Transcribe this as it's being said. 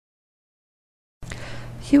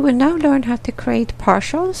You will now learn how to create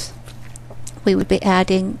partials. We will be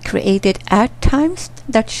adding created at times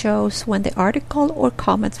that shows when the article or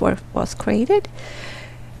comments was created.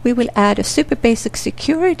 We will add a super basic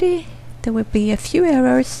security. There will be a few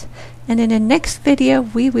errors, and in the next video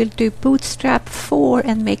we will do Bootstrap 4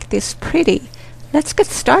 and make this pretty. Let's get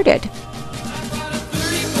started.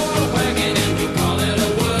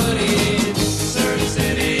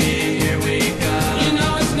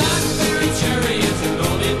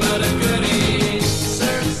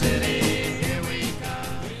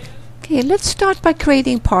 Okay, let's start by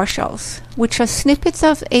creating partials, which are snippets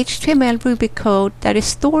of HTML Ruby code that is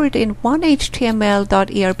stored in one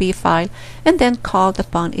html.erb file and then called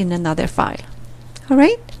upon in another file.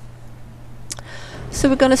 Alright? So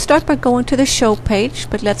we're going to start by going to the show page,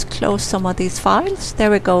 but let's close some of these files.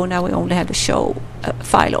 There we go, now we only have the show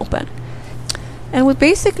file open. And we're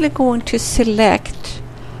basically going to select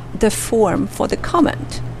the form for the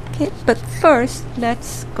comment. Okay, but first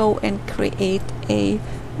let's go and create a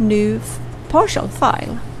new partial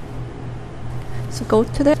file. So go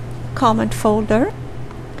to the comment folder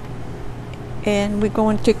and we're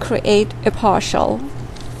going to create a partial,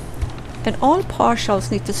 and all partials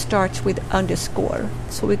need to start with underscore,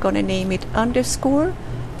 so we're going to name it underscore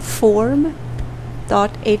form.html.erb.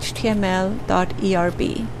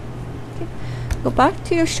 Okay. Go back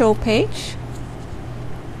to your show page.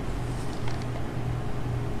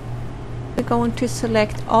 We're going to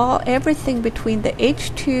select everything between the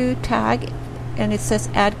h2 tag and it says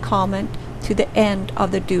add comment to the end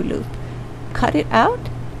of the do loop. Cut it out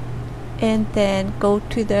and then go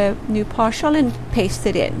to the new partial and paste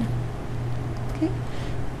it in. Okay.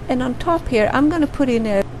 And on top here I'm going to put in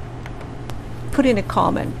a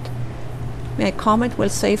comment. My comment will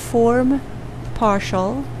say form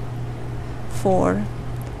partial for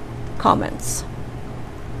comments.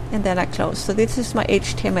 And then I close. So this is my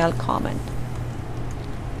HTML comment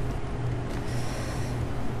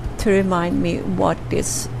to remind me what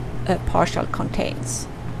this partial contains,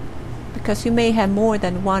 because you may have more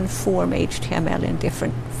than one form HTML in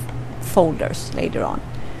different folders later on.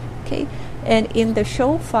 Okay, and in the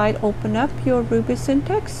show file, open up your Ruby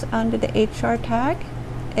syntax under the HR tag,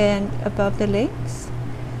 and above the links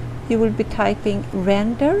you will be typing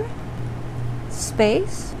render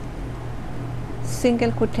space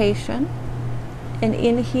single quotation, and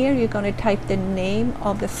in here you're going to type the name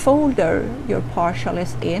of the folder your partial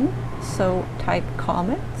is in, so type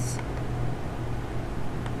comments,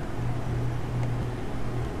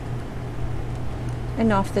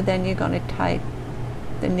 and after then you're going to type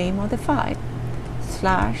the name of the file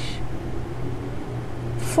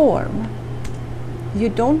 /form. You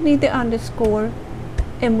don't need the underscore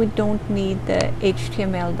and we don't need the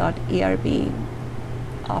html.erb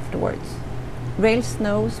afterwards. Rails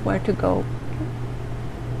knows where to go.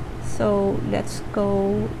 So let's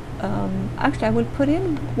go. Actually, I will put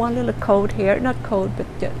in one little code here, not code, but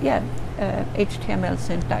HTML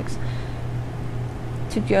syntax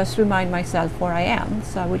to just remind myself where I am.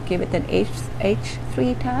 So I would give it an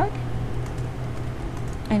h3 tag,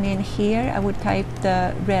 and in here I would type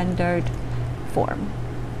the rendered form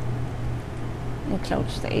and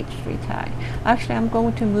close the h3 tag. Actually, I'm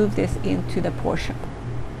going to move this into the portion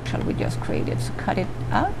we just created, so cut it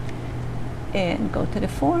out and go to the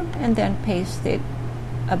form and then paste it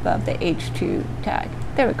above the h2 tag.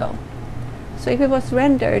 There we go. So if it was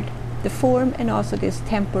rendered, the form and also this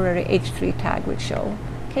temporary h3 tag would show.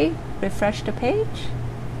 Okay, refresh the page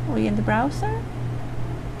or in the browser.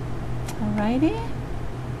 Alrighty.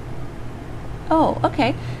 Oh,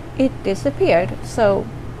 okay, it disappeared, so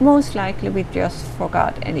most likely we just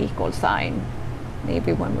forgot an equal sign,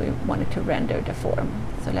 maybe when we wanted to render the form.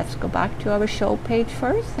 So let's go back to our show page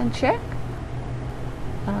first and check.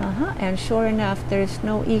 And sure enough, there is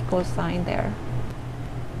no equal sign there.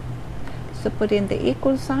 So put in the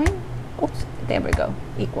equal sign. Oops, there we go,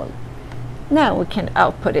 equal. Now we can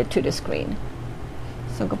output it to the screen.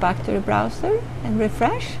 So go back to the browser and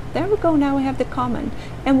refresh. There we go, now we have the comment.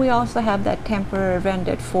 And we also have that temporary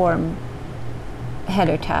rendered form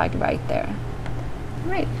header tag right there.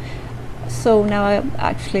 All right. So now I'm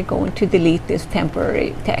actually going to delete this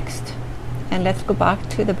temporary text. And let's go back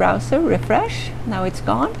to the browser, refresh. Now it's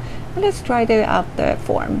gone. And let's try out the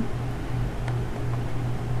form.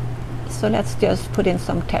 So let's just put in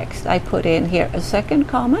some text. I put in here a second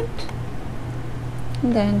comment,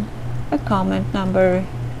 and then a comment number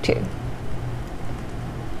 2.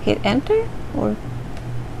 Hit enter, or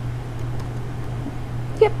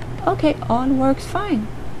yep, okay, all works fine.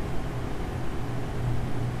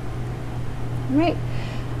 Right,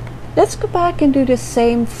 let's go back and do the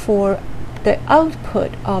same for the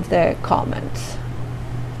output of the comments.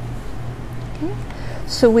 Okay.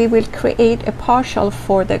 So we will create a partial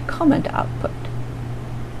for the comment output.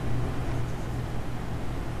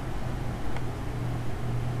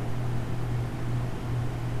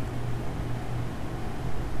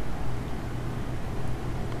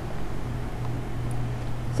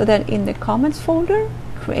 So then in the comments folder,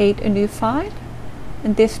 create a new file,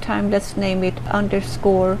 and this time let's name it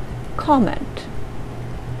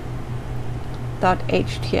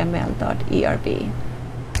 _comment.html.erb.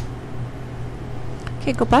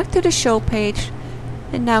 Okay, go back to the show page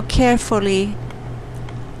and now carefully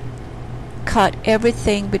cut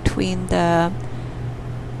everything between the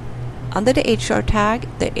under the HR tag,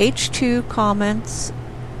 the H2 comments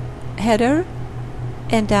header,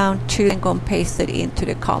 and down to and go and paste it into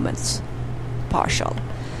the comments partial.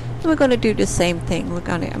 And we're going to do the same thing.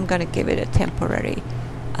 I'm going to give it a temporary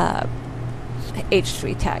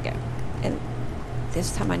H3 tag, and this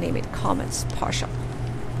time I name it comments partial.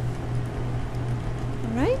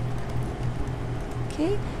 Alright,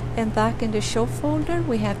 okay, and back in the show folder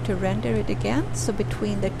we have to render it again. So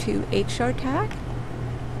between the two HR tag,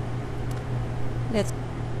 let's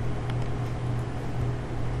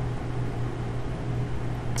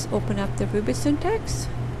open up the Ruby syntax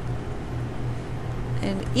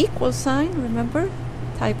and equal sign, remember,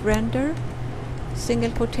 type render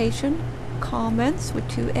single quotation comments with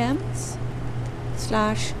 2 M's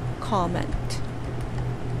 / comment,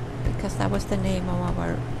 because that was the name of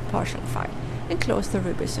our partial file, and close the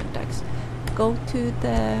Ruby syntax. Go to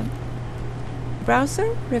the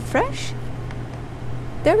browser, refresh.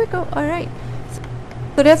 There we go. Alright,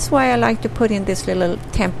 so that's why I like to put in this little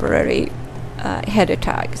temporary header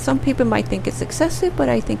tag. Some people might think it's excessive, but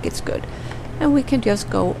I think it's good, and we can just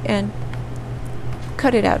go and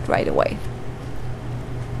cut it out right away.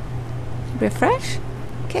 Refresh.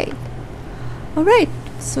 Okay. Alright,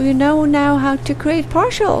 so you know now how to create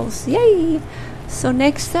partials. Yay! So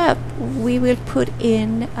next up we will put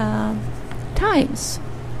in times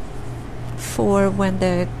for when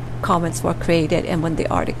the comments were created and when the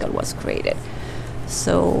article was created.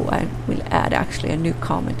 So I will add actually a new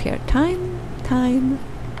comment here. Time.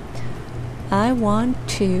 I want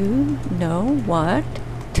to know what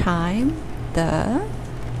time the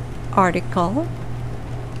article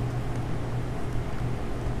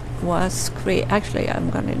was created. Actually, I'm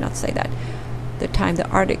going to not say that. The time the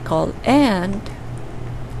article and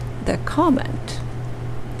the comment.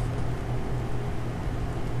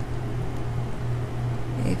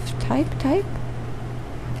 If type,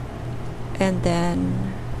 and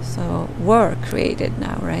then so were created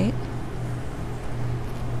now, right?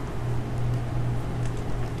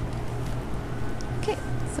 Okay,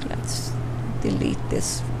 so let's delete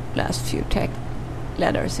this last few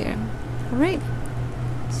letters here. All right.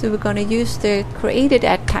 So we're going to use the created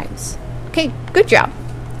at times. Okay, good job.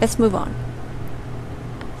 Let's move on.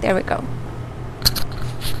 There we go.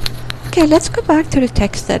 Okay, let's go back to the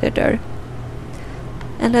text editor.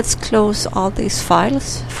 And let's close all these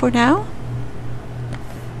files for now.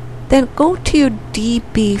 Then go to your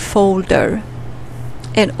DB folder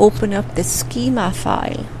and open up the schema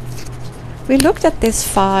file. We looked at this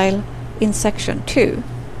file in section 2.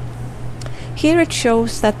 Here it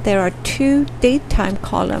shows that there are 2 date-time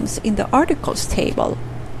columns in the articles table.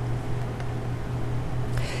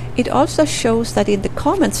 It also shows that in the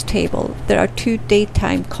comments table there are 2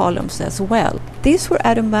 date-time columns as well. These were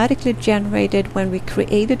automatically generated when we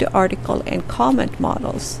created the article and comment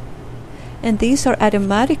models. And these are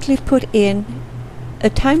automatically put in a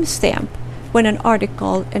timestamp when an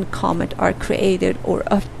article and comment are created or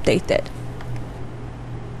updated.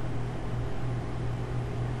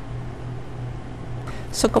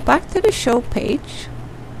 So go back to the show page.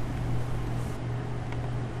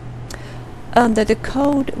 Under the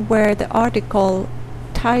code where the article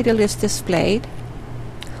title is displayed,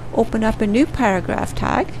 open up a new paragraph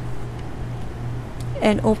tag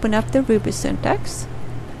and open up the Ruby syntax.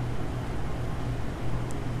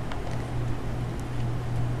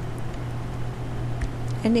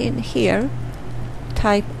 And in here,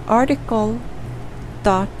 type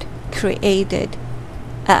article.created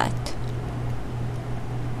at.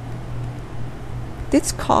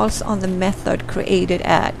 This calls on the method created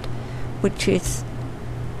at, which is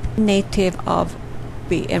native of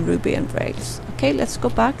Ruby and Ruby on Rails. Okay, let's go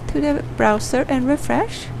back to the browser and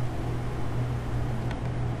refresh.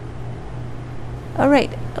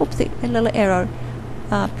 Alright, oopsie, a little error.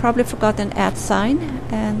 Probably forgot an @ sign,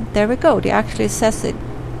 and there we go. They actually says it.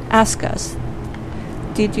 Ask us,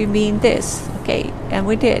 did you mean this? Okay, and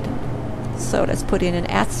we did. So let's put in an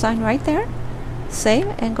 @ sign right there. Save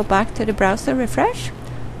and go back to the browser, refresh.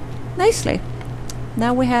 Nicely.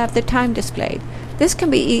 Now we have the time displayed. This can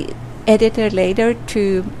be editor later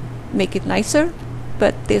to make it nicer,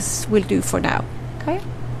 but this will do for now. Okay.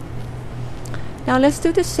 Now let's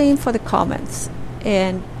do the same for the comments,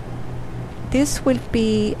 and this will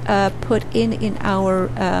be put in our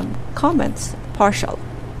comments partial.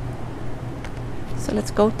 So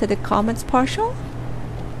let's go to the comments partial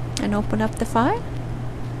and open up the file,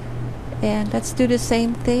 and let's do the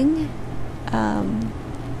same thing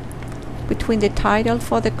between the title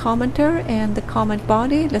for the commenter and the comment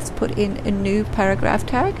body. Let's put in a new paragraph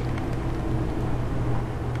tag.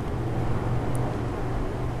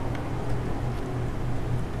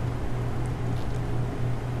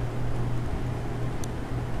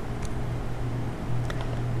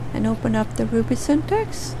 And open up the Ruby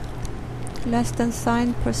syntax. Less than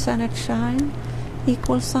sign, percentage sign,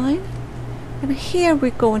 equal sign. And here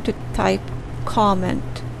we're going to type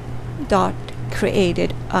comment dot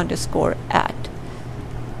created underscore at.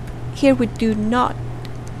 Here we do not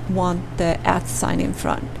want the at sign in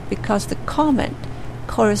front, because the comment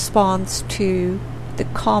corresponds to the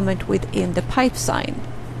comment within the pipe sign,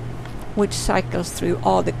 which cycles through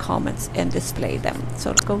all the comments and display them.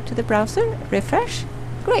 So go to the browser, refresh.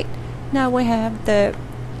 Great. Now we have the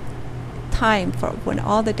time for when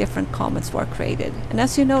all the different comments were created. And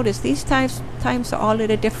as you notice, these times are all a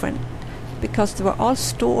little different because they were all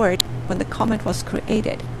stored when the comment was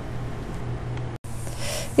created.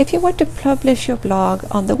 If you want to publish your blog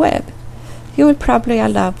on the web, you will probably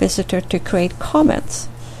allow visitors to create comments,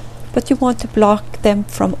 but you want to block them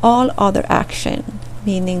from all other action,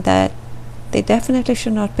 meaning that they definitely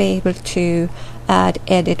should not be able to add,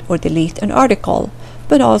 edit, or delete an article,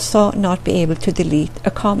 but also not be able to delete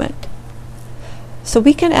a comment. So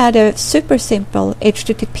we can add a super simple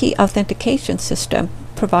HTTP authentication system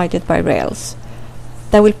provided by Rails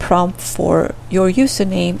that will prompt for your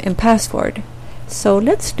username and password. So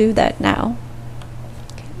let's do that now.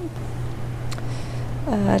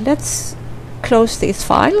 Let's close these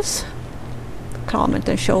files, comment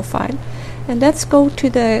and show file, and let's go to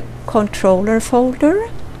the controller folder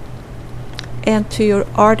and to your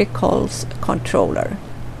articles controller.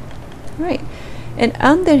 Right. And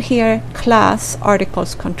under here, class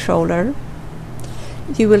articles controller,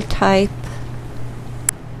 you will type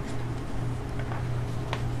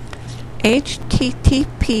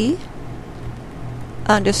HTTP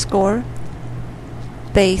underscore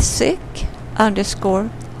basic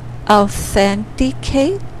underscore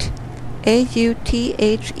authenticate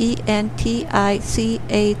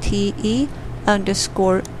AUTHENTICATE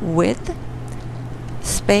underscore with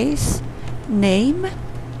space name,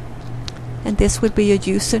 and this will be your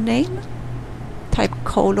username. Type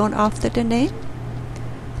colon after the name,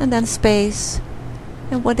 and then space,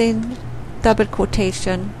 and within double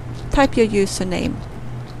quotation type your username.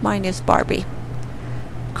 Mine is Barbie,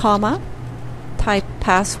 comma, type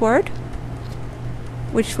password,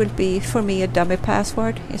 which will be for me a dummy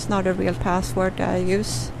password. It's not a real password I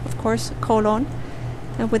use, of course, colon,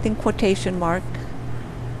 and within quotation mark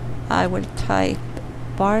I will type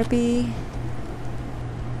Barbie,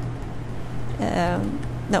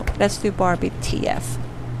 no, let's do Barbie TF.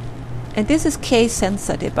 And this is case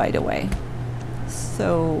sensitive, by the way,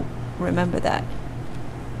 so remember that.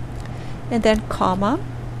 And then comma,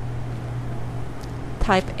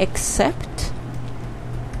 type accept,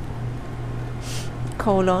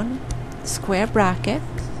 colon, square bracket,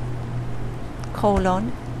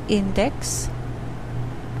 colon, index,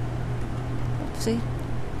 oopsie,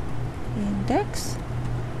 index,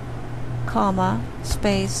 comma,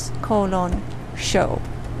 space, colon, show.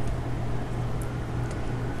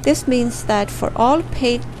 This means that for all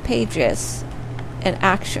pages and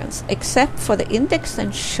actions except for the index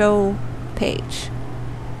and show page,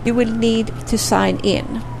 you will need to sign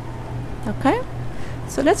in. Okay,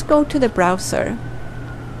 so let's go to the browser.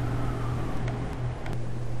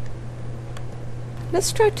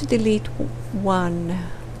 Let's try to delete one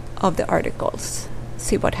of the articles,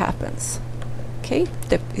 see what happens. Okay,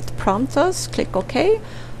 it prompts us, click OK.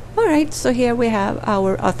 Alright, so here we have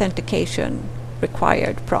our authentication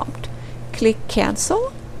required prompt. Click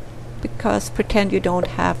cancel, because pretend you don't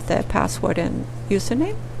have the password and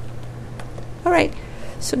username. Alright,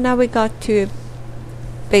 so now we got to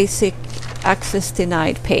basic access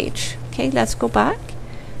denied page. Okay, let's go back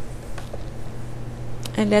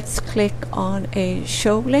and let's click on a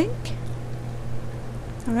show link.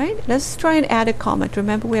 Alright, let's try and add a comment.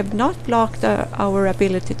 Remember, we have not blocked our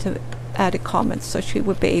ability to add a comment, so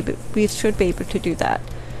we should be able to do that.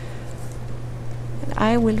 And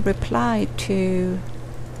I will reply to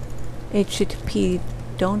HTTP,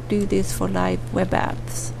 don't do this for live web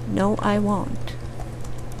apps. No, I won't.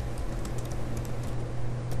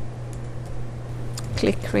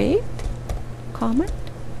 Click create comment.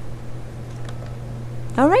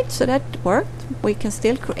 Alright, so that worked. We can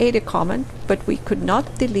still create a comment, but we could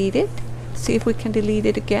not delete it. See if we can delete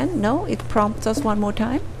it again. No, it prompts us one more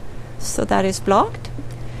time. So that is blocked.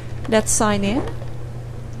 Let's sign in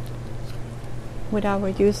with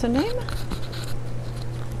our username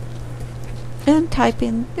and type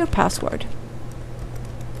in your password.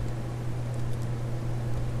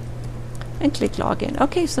 And click login.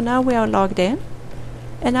 Okay, so now we are logged in.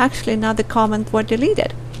 And actually now the comment was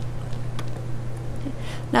deleted.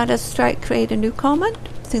 Now let's try create a new comment.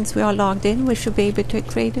 Since we are logged in, we should be able to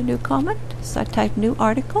create a new comment. So I type new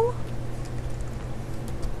article.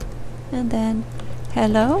 And then,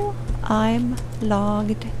 hello, I'm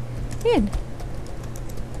logged in.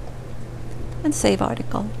 And save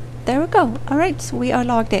article. There we go. Alright, so we are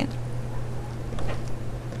logged in.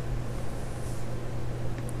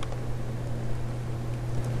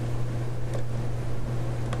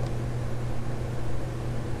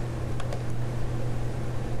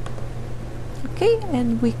 Okay,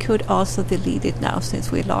 and we could also delete it now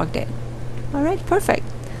since we logged in. Alright, perfect.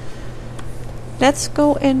 Let's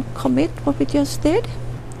go and commit what we just did.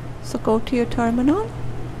 So go to your terminal.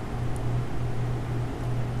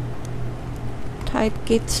 Type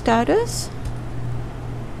git status.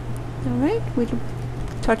 Alright, we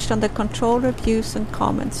touched on the controller views and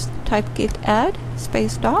comments. Type git add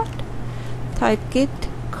space dot. Type git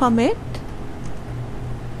commit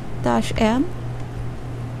 -m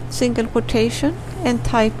single quotation and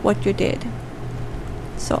type what you did.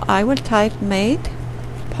 So I will type made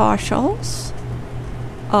partials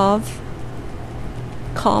of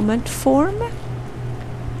comment form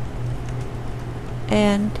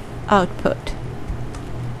and output.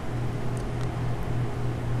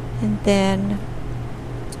 And then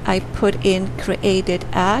I put in created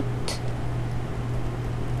at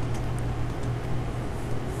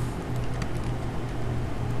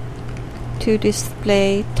to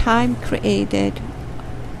display time created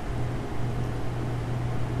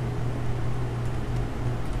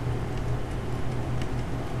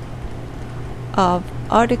of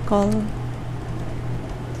article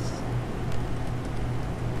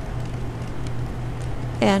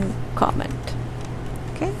and comment.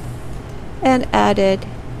 Okay, and added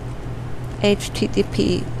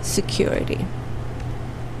HTTP security.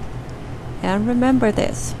 And remember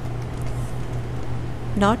this: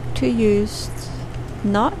 not to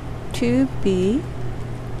be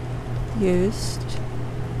used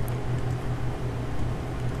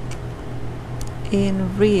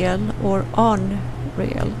in real or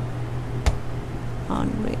unreal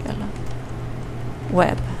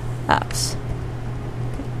web apps.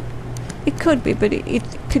 It could be, but it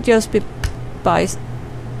could just be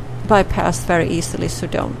bypassed very easily, so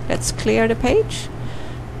don't. Let's clear the page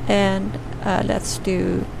and let's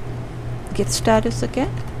do git status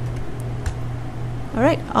again.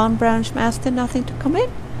 Alright, on branch master, nothing to commit.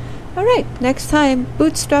 Alright, next time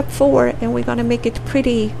Bootstrap 4 and we're gonna make it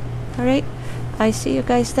pretty. Alright, I see you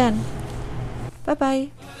guys then. Bye bye.